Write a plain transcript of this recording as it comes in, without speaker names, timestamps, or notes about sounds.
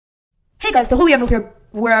Hey guys, the Holy Emerald here,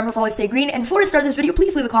 where emeralds always stay green. And before I start this video,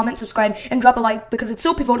 please leave a comment, subscribe, and drop a like because it's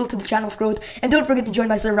so pivotal to the channel's growth. And don't forget to join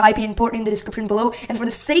my server IP and port in the description below. And for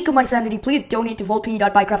the sake of my sanity, please donate to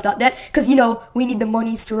vaultpe.bycraft.net because you know we need the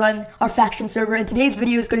monies to run our faction server. And today's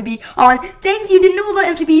video is going to be on things you didn't know about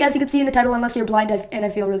MCPE, as you can see in the title, unless you're blind, and I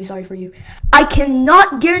feel really sorry for you. I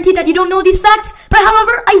cannot guarantee that you don't know these facts, but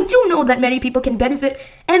however, I do know that many people can benefit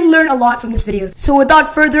and learn a lot from this video. So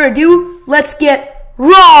without further ado, let's get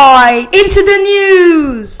right into the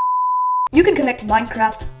news! You can connect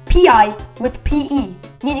Minecraft PI with PE,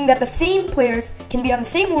 meaning that the same players can be on the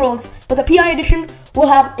same worlds, but the PI edition will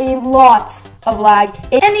have a lot of lag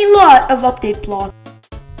and a lot of update block.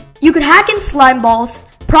 You could hack in slime balls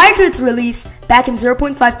prior to its release back in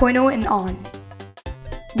 0.5.0 and on.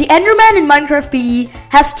 The Enderman in Minecraft PE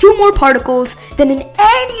has 2 more particles than in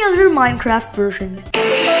any other Minecraft version.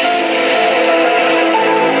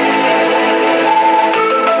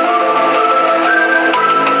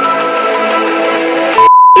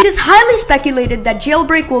 It is highly speculated that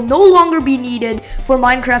Jailbreak will no longer be needed for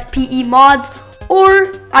Minecraft PE mods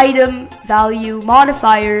or item value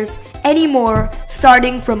modifiers anymore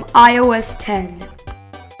starting from iOS 10.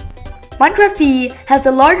 Minecraft PE has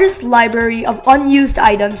the largest library of unused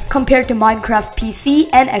items compared to Minecraft PC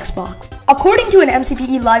and Xbox. According to an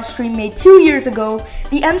MCPE livestream made 2 years ago,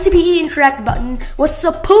 the MCPE interact button was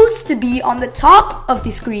supposed to be on the top of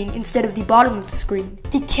the screen instead of the bottom of the screen.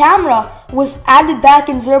 The camera was added back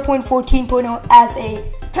in 0.14.0 as a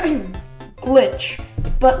glitch,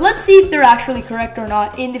 but let's see if they're actually correct or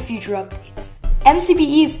not in the future updates.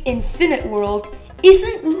 MCPE's infinite world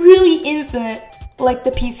isn't really infinite like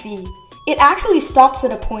the PC. It actually stops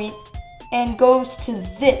at a point and goes to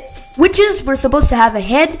this. Witches were supposed to have a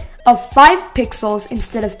head of 5 pixels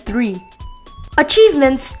instead of 3.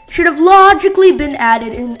 Achievements should have logically been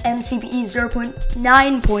added in MCPE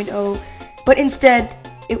 0.9.0, but instead,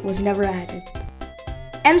 it was never added.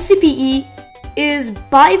 MCPE is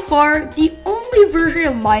by far the only version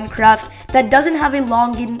of Minecraft that doesn't have a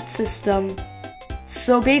login system.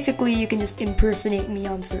 So basically, you can just impersonate me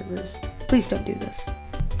on servers. Please don't do this.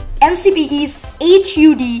 MCPE's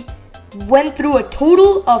HUD went through a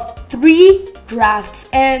total of 3 drafts,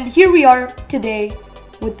 and here we are today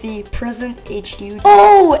with the present HUD.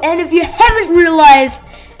 Oh, and if you haven't realized,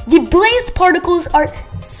 the blazed particles are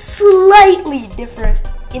slightly different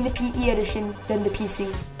in the PE edition than the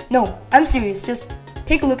PC. No, I'm serious, just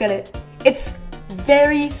take a look at it. It's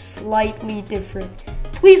very slightly different.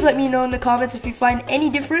 Please let me know in the comments if you find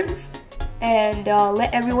any difference, and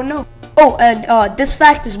let everyone know. Oh, and this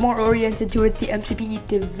fact is more oriented towards the MCPE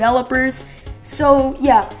developers. So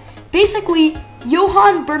yeah, basically,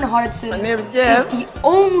 Johan Bernhardsen is the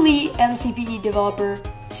only MCPE developer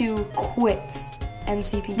to quit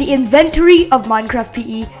MCPE. The inventory of Minecraft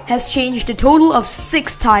PE has changed a total of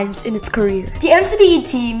 6 times in its career. The MCPE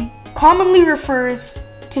team commonly refers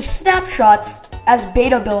to snapshots as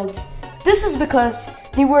beta builds. This is because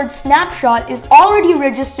the word snapshot is already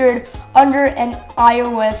registered under an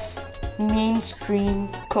iOS mainstream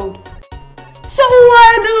code. So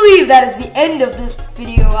I believe that is the end of this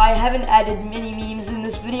video. I haven't added many memes in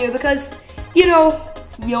this video because, you know,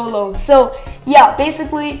 YOLO. So yeah,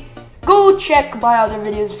 basically, go check my other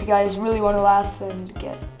videos if you guys really want to laugh and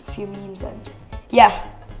get a few memes. And yeah,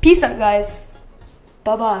 peace out guys.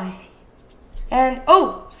 Bye bye. And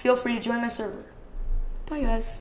oh, feel free to join my server. Bye guys.